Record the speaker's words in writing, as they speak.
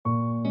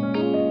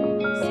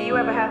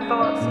ever had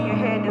thoughts in your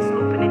head that's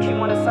looping that you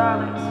want to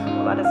silence?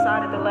 Well, I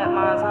decided to let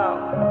mine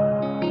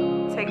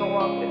out. Take a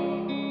walk with me.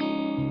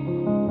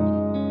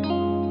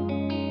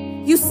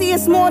 You see,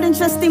 it's more than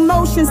just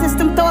emotions, it's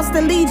them thoughts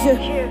that lead you.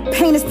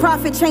 Pain is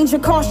profit, change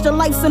your cost, your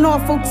life's an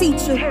awful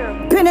teacher.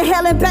 Been in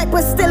hell and back,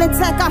 but still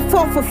intact, I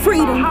fought for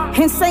freedom.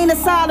 Insane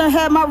asylum,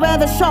 had my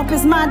rather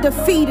sharpest mind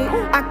defeated.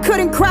 I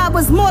couldn't cry,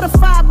 was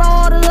mortified by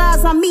all the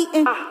lies I'm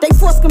eating. They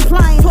forced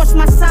compliance, torched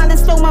my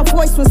silence, stole my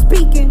voice when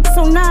speaking.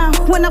 So now,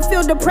 when I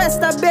feel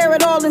depressed, I bear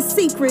it all in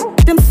secret.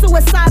 Them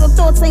suicidal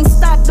thoughts ain't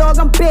stopped, dog,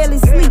 I'm barely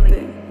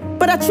sleeping.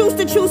 But I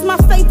choose my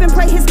faith and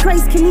pray his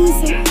grace can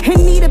ease it.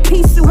 And need a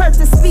peace too hurt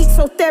to speak,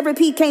 so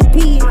therapy can't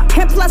be it.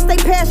 And plus they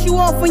pass you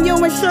off when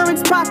your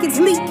insurance pocket's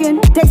leaking.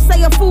 They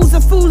say a fool's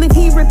a fool if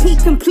he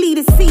repeat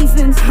completed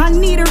seasons. I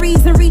need a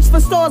reason, reach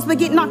for stars but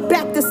get knocked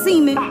back to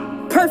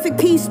semen. Perfect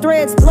peace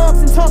threads,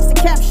 blogs and talks to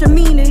capture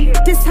meaning.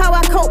 This how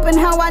I cope and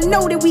how I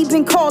know that we've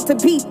been called to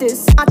beat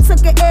this. I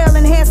took an L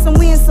and had some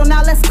wins, so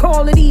now let's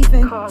call it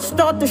even.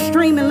 Start the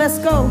stream and let's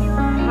go.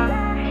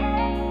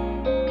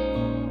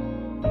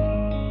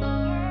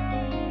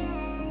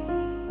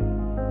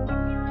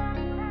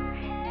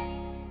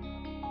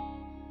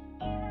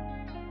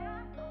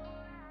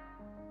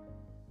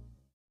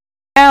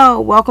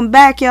 Welcome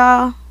back,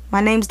 y'all.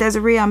 My name's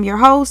Desiree, I'm your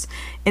host,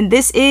 and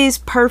this is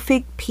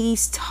Perfect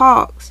Peace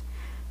Talks,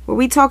 where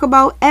we talk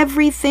about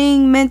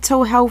everything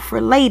mental health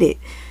related.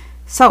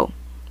 So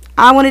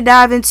I want to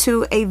dive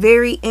into a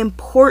very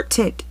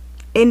important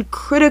and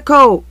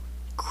critical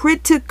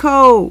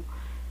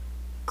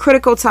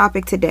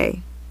topic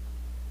today.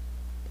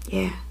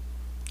 Yeah,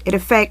 it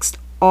affects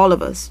all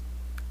of us.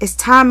 It's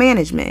time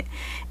management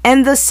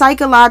and the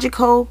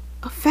psychological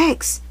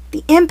effects,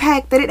 the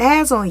impact that it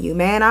has on you,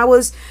 man. I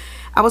was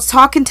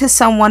talking to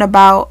someone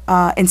about,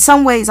 in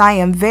some ways I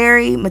am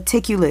very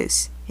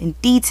meticulous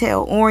and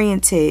detail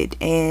oriented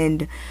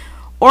and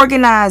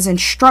organized and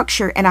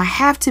structured, and I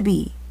have to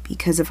be,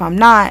 because if I'm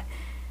not,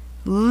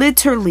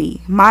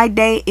 literally my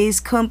day is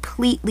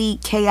completely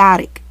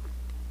chaotic.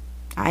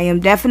 I am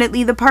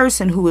definitely the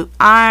person who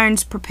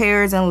irons,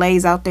 prepares, and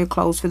lays out their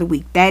clothes for the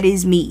week. That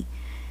is me.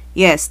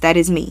 Yes, that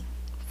is me.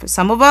 For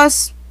some of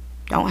us,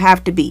 don't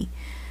have to be.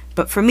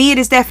 But for me, it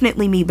is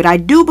definitely me. But I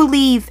do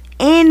believe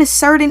in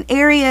certain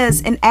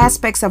areas and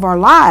aspects of our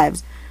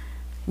lives,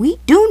 we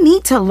do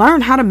need to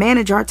learn how to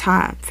manage our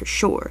time, for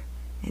sure.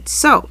 And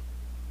so,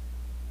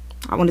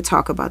 I want to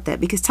talk about that,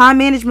 because time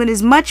management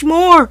is much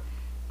more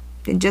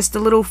than just a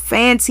little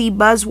fancy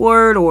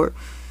buzzword or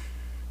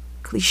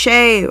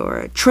cliche or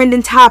a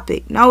trending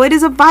topic. No, it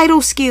is a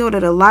vital skill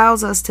that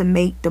allows us to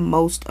make the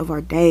most of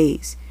our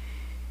days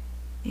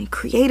and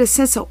create a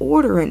sense of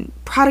order and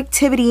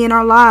productivity in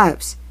our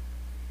lives.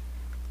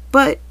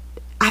 But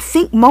I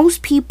think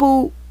most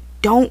people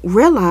don't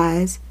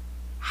realize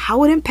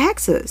how it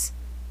impacts us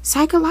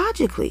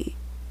psychologically.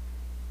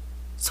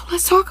 So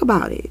let's talk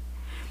about it.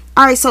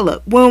 All right, so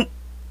look,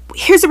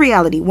 here's the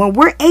reality. When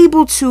we're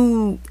able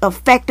to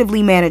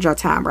effectively manage our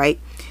time, right,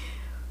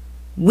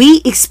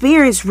 we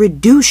experience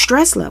reduced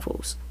stress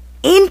levels,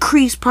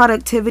 increased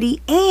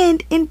productivity,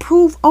 and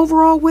improve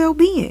overall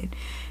well-being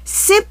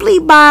simply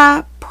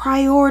by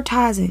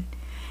prioritizing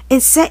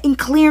and setting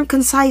clear and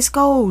concise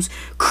goals,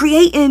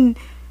 creating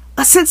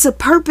a sense of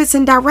purpose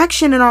and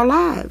direction in our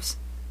lives.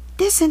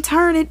 This in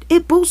turn,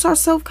 it boosts our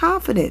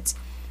self-confidence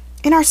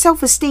and our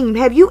self-esteem.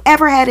 Have you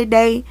ever had a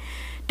day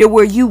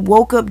where you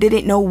woke up,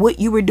 didn't know what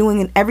you were doing,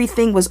 and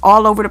everything was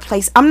all over the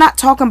place? I'm not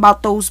talking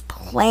about those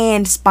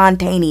planned,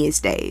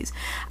 spontaneous days.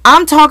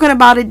 I'm talking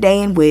about a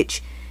day in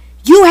which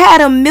you had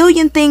a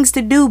million things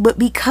to do, but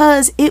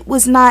because it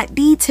was not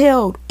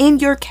detailed in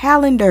your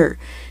calendar,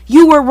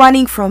 you were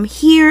running from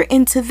here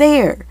into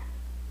there.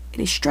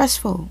 It is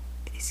stressful.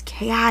 It is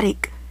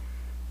chaotic.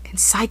 And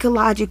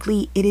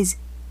psychologically, it is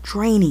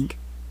draining.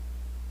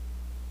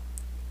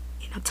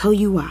 And I'll tell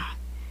you why.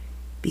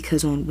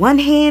 Because on one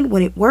hand,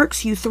 when it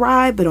works, you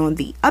thrive. But on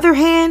the other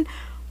hand,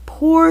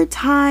 poor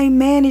time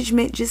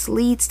management just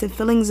leads to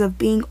feelings of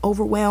being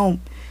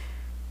overwhelmed.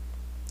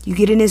 You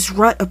get in this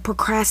rut of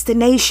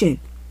procrastination.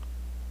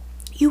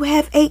 You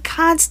have a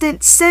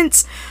constant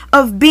sense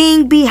of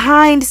being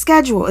behind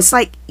schedule. It's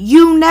like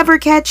you never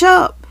catch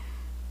up.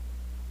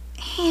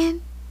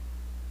 And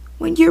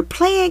when you're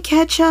playing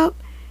catch up,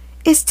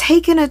 it's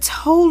taking a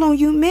toll on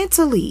you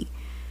mentally.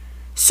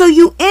 So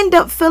you end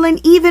up feeling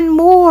even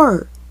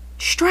more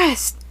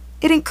stressed.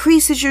 It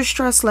increases your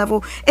stress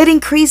level. It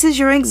increases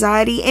your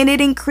anxiety, and it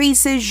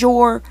increases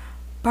your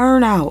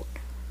burnout.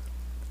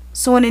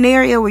 So in an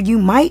area where you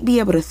might be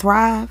able to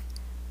thrive,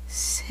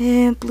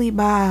 simply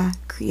by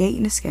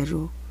creating a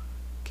schedule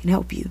can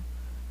help you.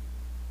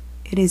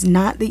 It is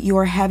not that you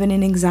are having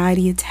an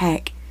anxiety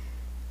attack.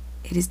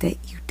 It is that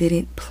you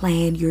didn't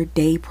plan your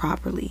day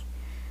properly.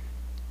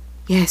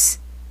 Yes,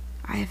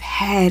 I have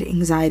had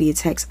anxiety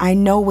attacks. I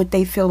know what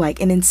they feel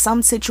like. And in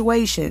some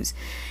situations,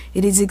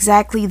 it is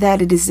exactly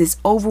that. It is this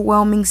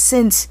overwhelming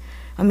sense.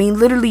 I mean,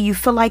 literally, you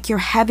feel like you're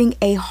having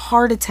a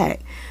heart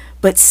attack.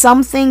 But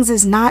some things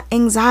is not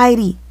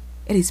anxiety.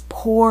 It is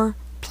poor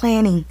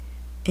planning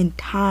in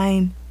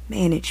time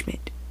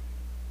management.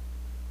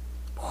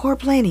 Poor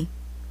planning,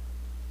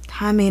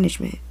 time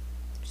management.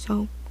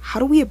 So how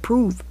do we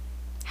improve?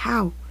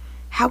 How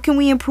can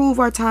we improve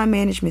our time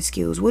management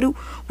skills? What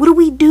do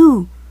we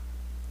do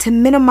to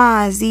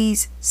minimize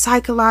these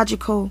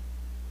psychological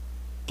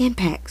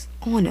impacts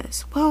on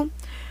us? Well,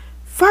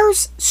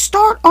 first,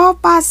 start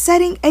off by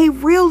setting a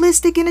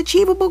realistic and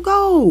achievable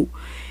goal,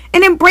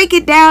 and then break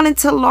it down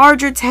into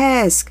larger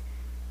tasks,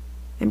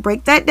 and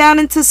break that down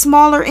into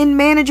smaller and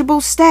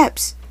manageable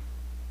steps.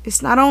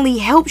 This not only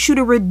helps you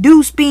to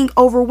reduce being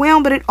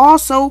overwhelmed, but it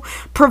also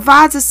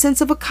provides a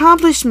sense of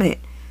accomplishment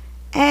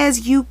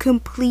as you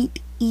complete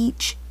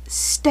each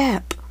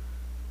step.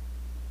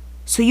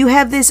 So you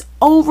have this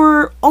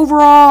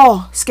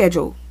overall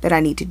schedule that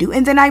I need to do.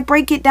 And then I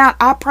break it down.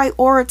 I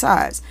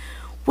prioritize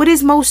what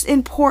is most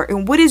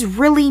important, what is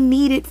really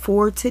needed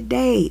for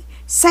today.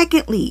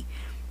 Secondly,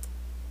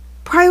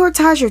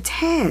 prioritize your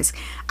task.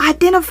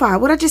 Identify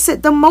what I just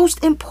said, the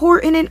most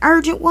important and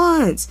urgent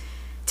ones.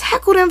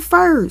 Tackle them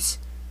first.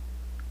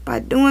 By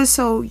doing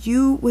so,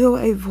 you will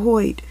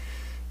avoid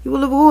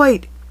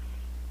the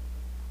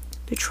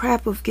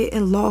trap of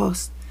getting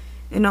lost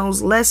in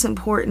those less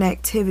important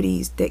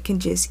activities that can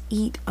just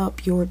eat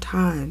up your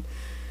time.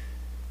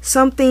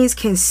 Some things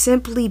can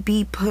simply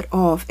be put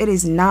off. It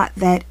is not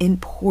that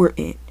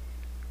important.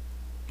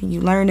 And you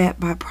learn that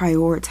by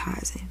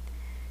prioritizing.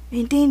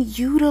 And then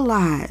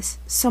utilize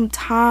some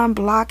time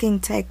blocking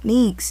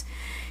techniques.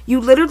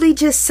 You literally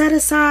just set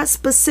aside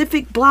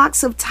specific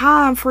blocks of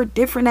time for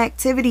different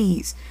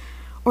activities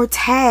or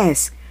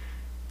tasks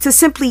to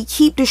simply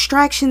keep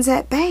distractions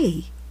at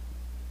bay.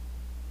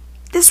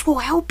 This will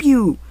help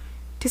you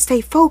to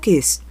stay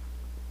focused,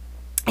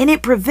 and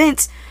it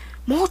prevents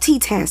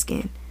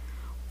multitasking,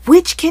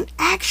 which can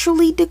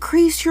actually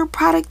decrease your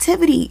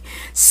productivity.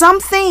 Some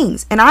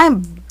things, and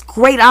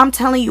I'm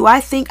telling you, I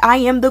think I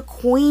am the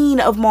queen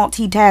of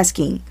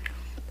multitasking,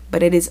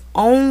 but it is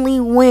only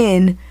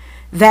when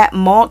that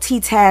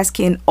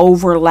multitasking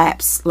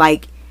overlaps.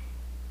 Like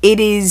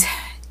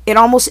it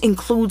almost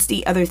includes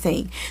the other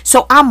thing.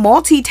 So I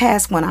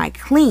multitask when I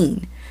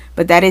clean,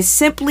 but that is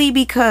simply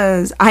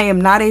because I am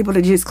not able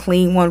to just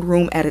clean one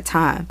room at a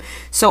time.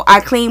 So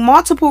I clean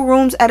multiple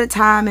rooms at a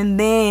time, and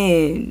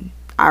then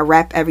I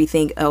wrap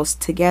everything else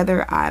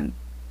together. I'm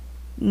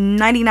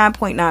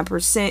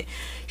 99.9%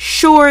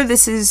 sure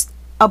this is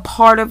a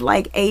part of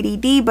like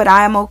ADD, but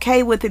I am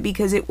okay with it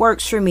because it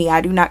works for me.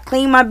 I do not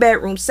clean my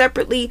bedroom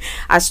separately.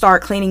 I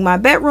start cleaning my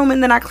bedroom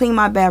and then I clean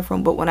my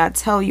bathroom. But when I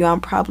tell you, I'm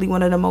probably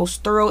one of the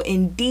most thorough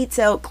and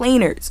detailed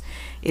cleaners.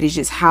 It is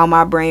just how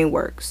my brain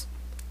works,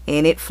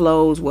 and it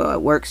flows well.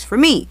 It works for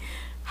me.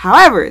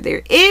 However,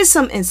 there is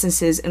some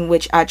instances in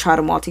which I try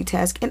to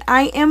multitask and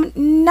I am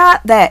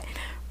not that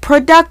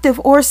productive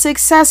or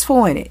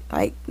successful in it.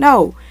 Like,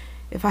 no.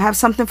 If I have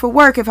something for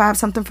work, if I have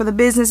something for the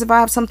business, if I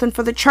have something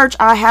for the church,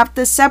 I have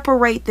to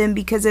separate them,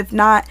 because if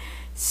not,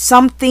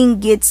 something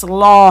gets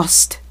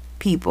lost,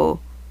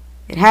 people.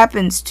 It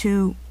happens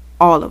to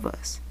all of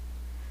us.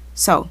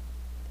 So,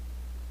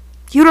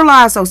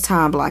 utilize those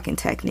time blocking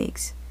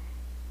techniques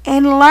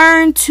and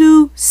learn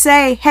to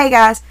say, hey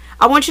guys,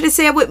 I want you to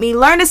say it with me.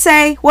 Learn to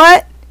say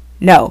what?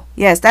 No.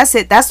 Yes, that's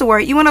it. That's the word.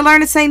 You want to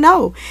learn to say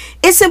no.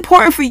 It's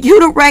important for you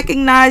to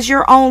recognize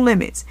your own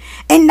limits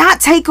and not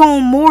take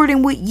on more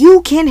than what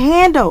you can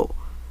handle.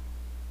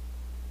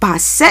 By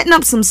setting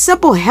up some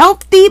simple,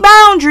 healthy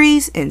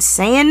boundaries and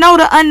saying no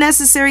to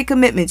unnecessary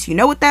commitments, you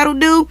know what that'll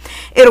do?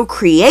 It'll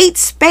create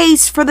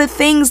space for the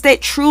things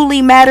that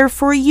truly matter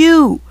for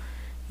you.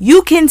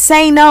 You can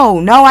say no.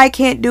 No, I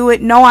can't do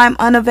it. No, I'm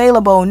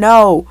unavailable.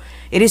 No,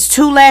 it is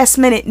too last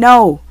minute.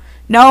 No,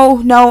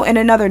 and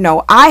another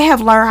no. I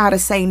have learned how to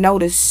say no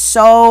to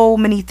so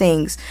many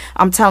things.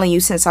 I'm telling you,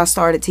 since I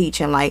started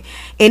teaching,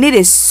 and it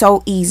is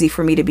so easy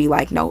for me to be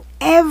like, no.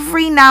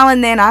 Every now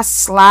and then I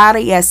slide a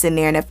yes in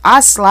there. And if I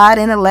slide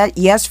in a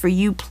yes for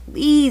you,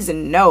 please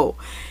know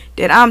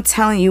that I'm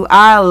telling you,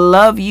 I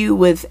love you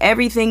with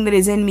everything that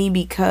is in me,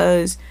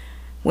 because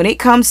when it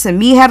comes to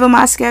me having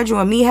my schedule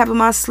and me having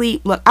my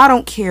sleep, look, I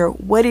don't care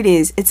what it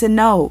is. It's a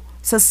no.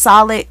 It's a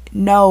solid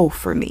no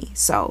for me.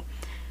 So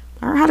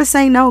learn how to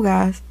say no,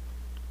 guys.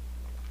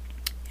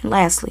 And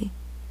lastly,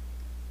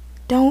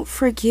 don't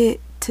forget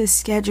to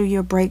schedule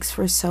your breaks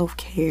for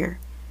self-care.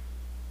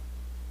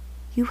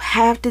 You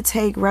have to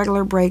take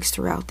regular breaks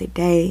throughout the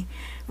day,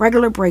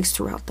 regular breaks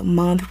throughout the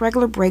month,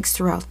 regular breaks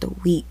throughout the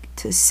week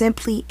to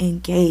simply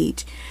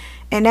engage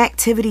in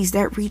activities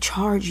that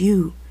recharge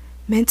you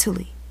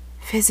mentally,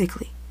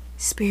 physically,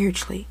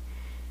 spiritually.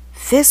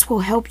 This will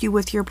help you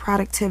with your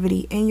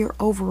productivity and your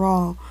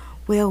overall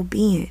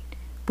well-being.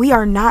 We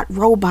are not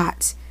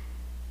robots,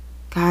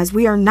 guys.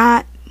 We are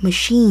not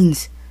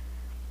machines.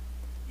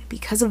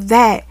 Because of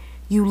that,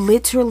 you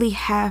literally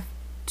have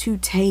to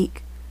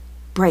take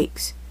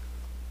breaks.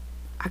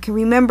 I can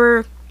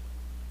remember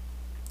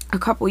a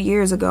couple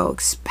years ago,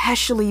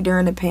 especially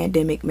during the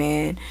pandemic,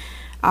 man,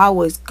 I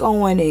was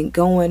going.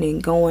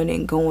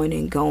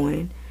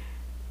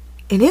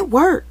 And it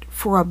worked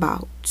for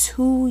about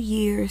 2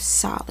 years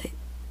solid.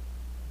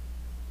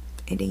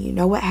 And then you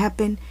know what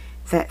happened?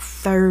 That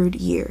 3rd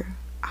year,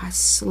 I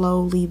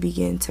slowly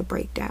began to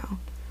break down.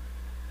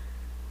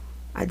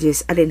 I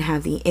didn't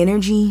have the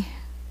energy.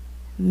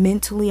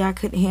 Mentally, I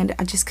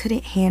just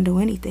couldn't handle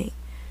anything.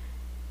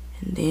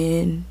 And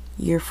then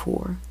year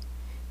 4,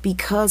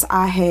 because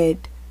I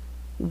had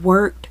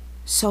worked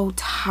so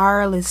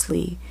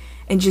tirelessly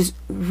and just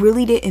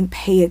really didn't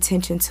pay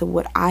attention to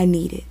what I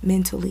needed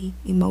mentally,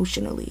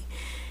 emotionally,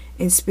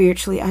 and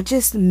spiritually, I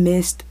just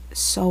missed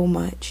so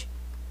much.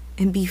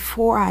 And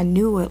before I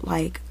knew it,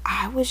 like,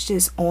 I was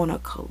just on a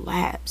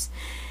collapse.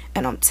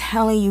 And I'm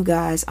telling you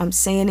guys, I'm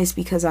saying this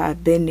because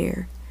I've been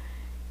there.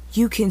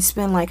 You can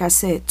spend, like I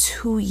said,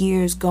 2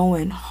 years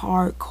going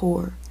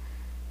hardcore.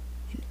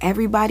 And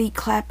everybody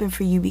clapping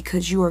for you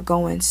because you are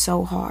going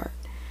so hard.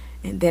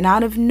 And then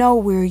out of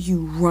nowhere, you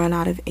run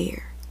out of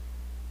air.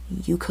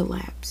 And you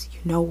collapse. You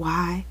know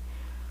why?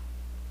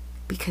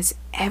 Because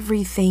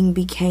everything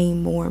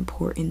became more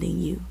important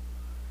than you.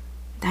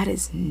 That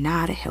is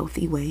not a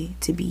healthy way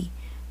to be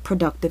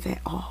productive at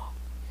all.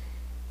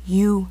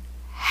 You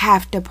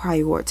have to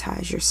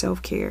prioritize your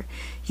self-care.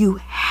 You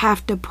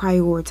have to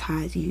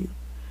prioritize you.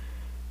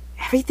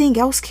 Everything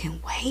else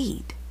can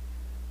wait.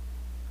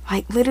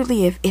 Like,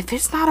 literally, if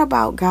it's not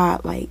about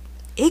God, like,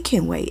 it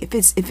can wait.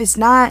 If it's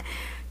not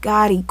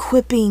God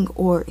equipping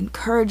or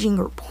encouraging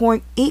or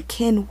pouring, it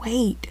can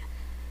wait.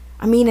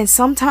 I mean, and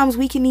sometimes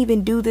we can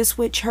even do this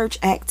with church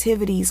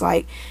activities,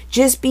 like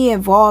just be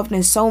involved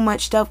in so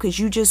much stuff because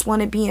you just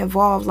want to be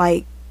involved.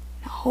 Like,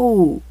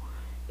 no,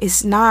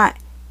 it's not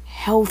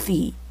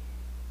healthy.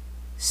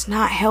 It's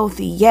not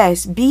healthy.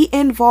 Yes, be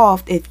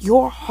involved if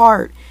your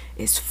heart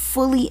is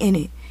fully in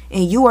it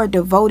and you are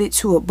devoted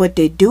to it, but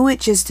to do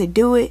it just to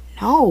do it,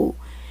 no.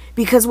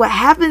 Because what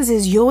happens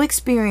is you'll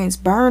experience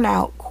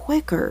burnout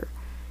quicker.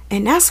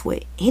 And that's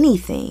with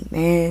anything,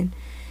 man.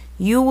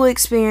 You will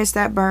experience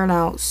that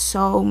burnout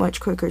so much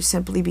quicker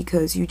simply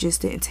because you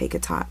just didn't take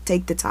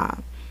the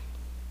time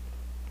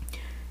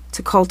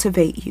to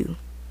cultivate you,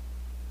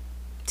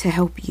 to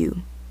help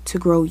you, to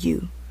grow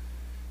you,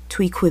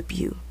 to equip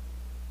you.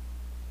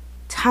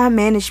 Time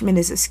management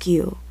is a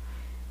skill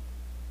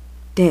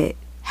that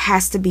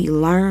has to be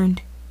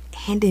learned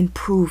and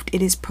improved.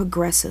 It is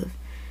progressive.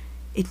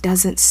 It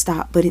doesn't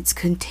stop, but it's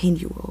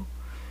continual.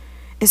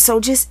 And so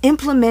just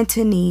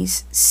implementing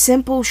these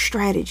simple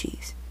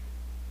strategies,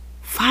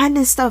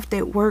 finding stuff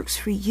that works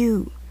for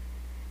you,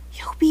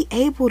 you'll be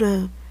able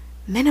to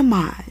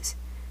minimize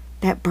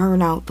that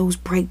burnout, those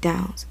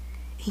breakdowns.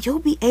 And you'll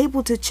be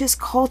able to just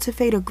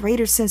cultivate a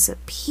greater sense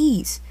of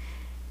peace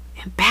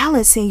and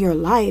balance in your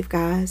life,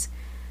 guys.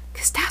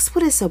 Because that's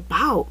what it's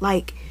about.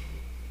 Like,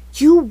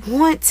 you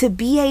want to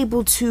be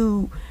able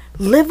to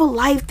live a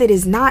life that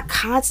is not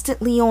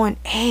constantly on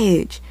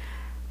edge,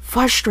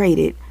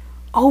 frustrated,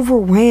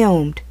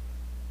 overwhelmed,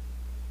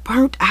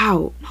 burnt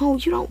out. No,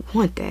 you don't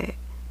want that.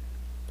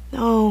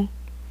 No.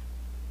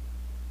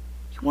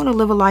 You want to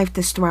live a life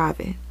that's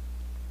thriving.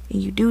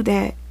 And you do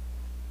that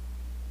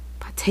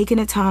by taking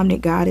the time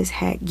that God has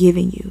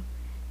given you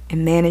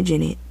and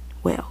managing it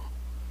well.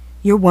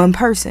 You're one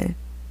person.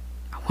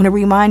 I want to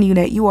remind you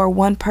that you are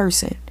one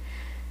person.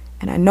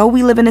 And I know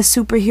we live in a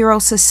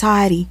superhero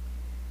society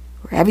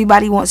where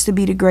everybody wants to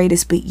be the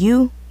greatest, but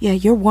you're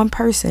one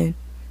person.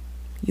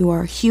 You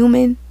are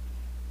human.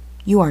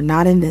 You are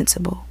not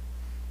invincible.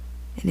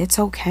 And it's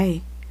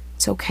okay.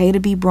 It's okay to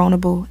be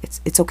vulnerable.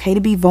 It's okay to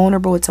be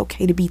vulnerable. It's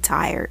okay to be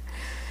tired.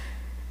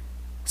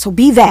 So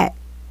be that.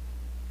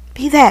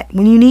 Be that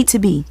when you need to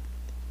be.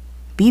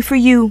 Be for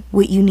you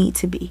what you need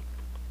to be.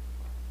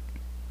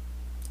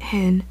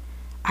 And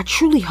I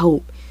truly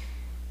hope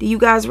that you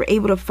guys were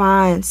able to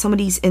find some of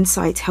these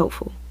insights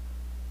helpful.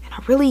 And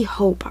I really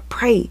hope, I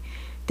pray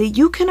that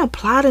you can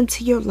apply them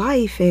to your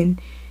life and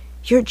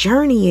your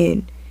journey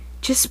and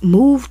just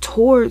move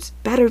towards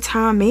better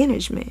time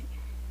management.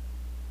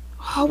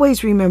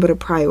 Always remember to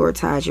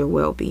prioritize your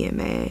well-being,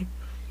 man.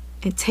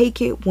 And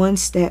take it one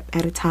step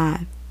at a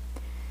time.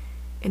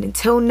 And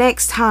until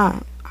next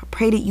time, I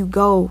pray that you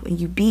go and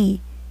you be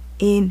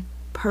in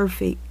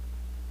perfect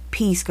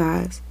peace,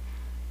 guys.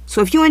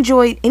 So if you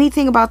enjoyed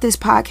anything about this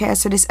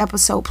podcast or this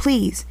episode,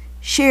 please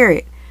share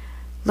it.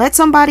 Let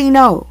somebody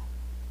know.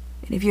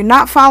 And if you're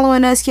not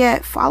following us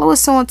yet, follow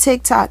us on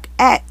TikTok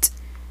at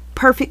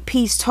Perfect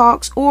Peace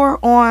Talks or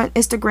on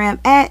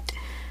Instagram at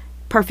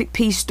Perfect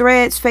Peace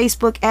Threads,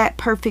 Facebook at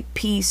Perfect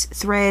Peace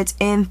Threads,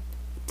 and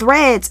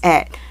Threads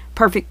at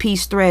Perfect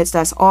Peace Threads.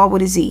 That's all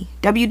with a Z.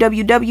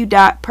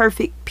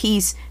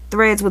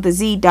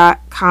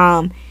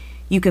 www.perfectpeacethreads.com.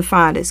 You can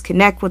find us.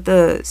 Connect with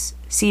us.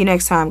 See you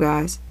next time,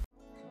 guys.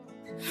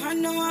 I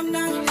know I'm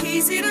not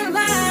easy to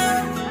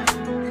love,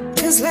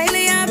 'cause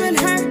lately I've been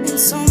hurting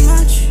so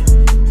much,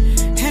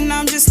 and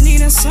I'm just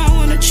needing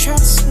someone to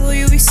trust. Will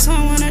you be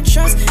someone I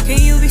trust?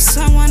 Can you be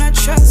someone I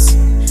trust?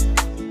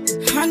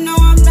 I know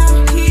I'm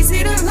not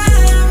easy to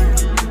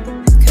love,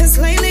 'cause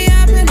lately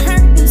I've been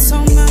hurting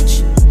so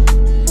much,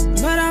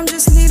 but I'm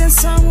just needing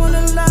someone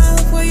to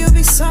love. Will you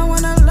be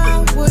someone I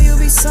love? Will you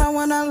be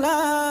someone I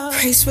love?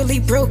 Gracefully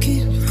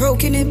broken,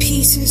 broken in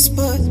pieces,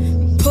 but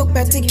put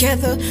back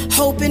together,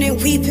 hoping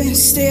and weeping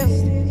still.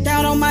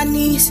 Down on my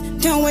knees,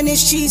 knowing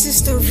it's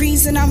Jesus, the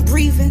reason I'm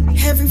breathing.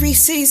 Every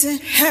season,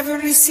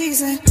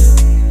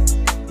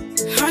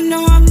 I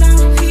know I'm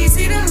not